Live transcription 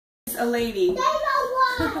a lady.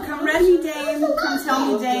 Come read me, dame, come tell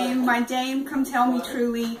me, dame, my dame, come tell me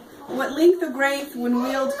truly, what length of grace when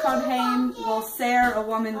wheeled cod hame will sare a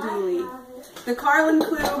woman duly. The carlin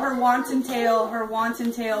clue her wanton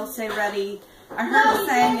tail say ready. I heard it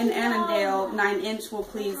sang in Annandale, 9-inch will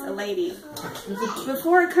please a lady.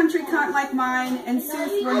 Before a country cunt like mine, and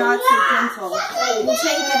sooth were not so gentle, will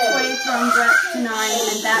take its way from breadth to 9,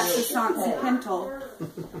 and that's the Sancy Pintle.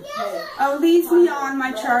 Oh, leaves me on,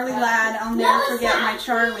 my Charlie lad, I'll never forget my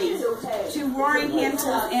Charlie. 2 roaring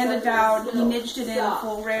handfuls and a dowd, he nidged it in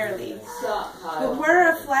full rarely. But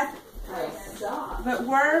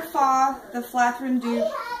were fa the flattering duke,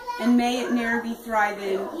 and may it ne'er be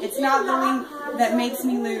thriving, it's not the link that makes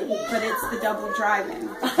me loot, but it's the double driving.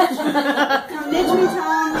 Come nidge me,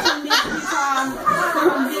 Tom, come nidge me, Tom,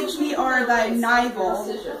 come nidge me o'er thy nival.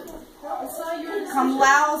 Come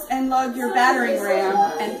louse and lug your battering ram,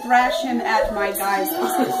 and thrash him at my geyser.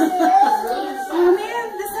 Oh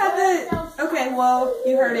man, this had the, okay, well,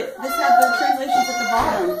 you heard it, this had the translations at the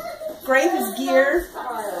bottom. Grape is gear,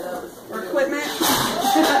 or equipment.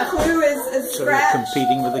 Clue is scratch. So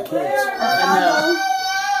competing with the kids.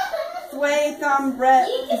 Sway thumb Brett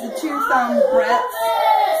is a 2-thumb Brett.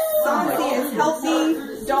 Sancy is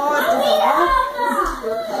healthy. Dog is a lump.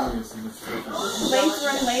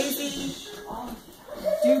 Lathrun lazy.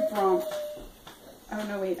 Dupe romp. Oh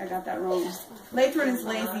no, wait, I got that wrong. Lathrun is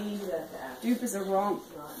lazy. Dupe is a romp.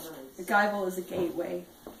 The Guyville is a gateway.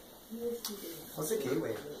 What's a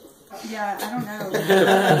gateway? Yeah, I don't know.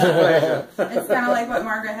 It's kind of like what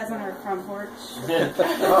Margaret has on her front porch. It's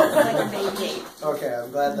like a baby gate. Okay, I'm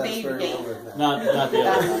glad that's Baby where gate. we're with that. Not the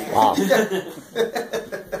other one.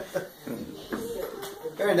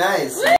 Very nice.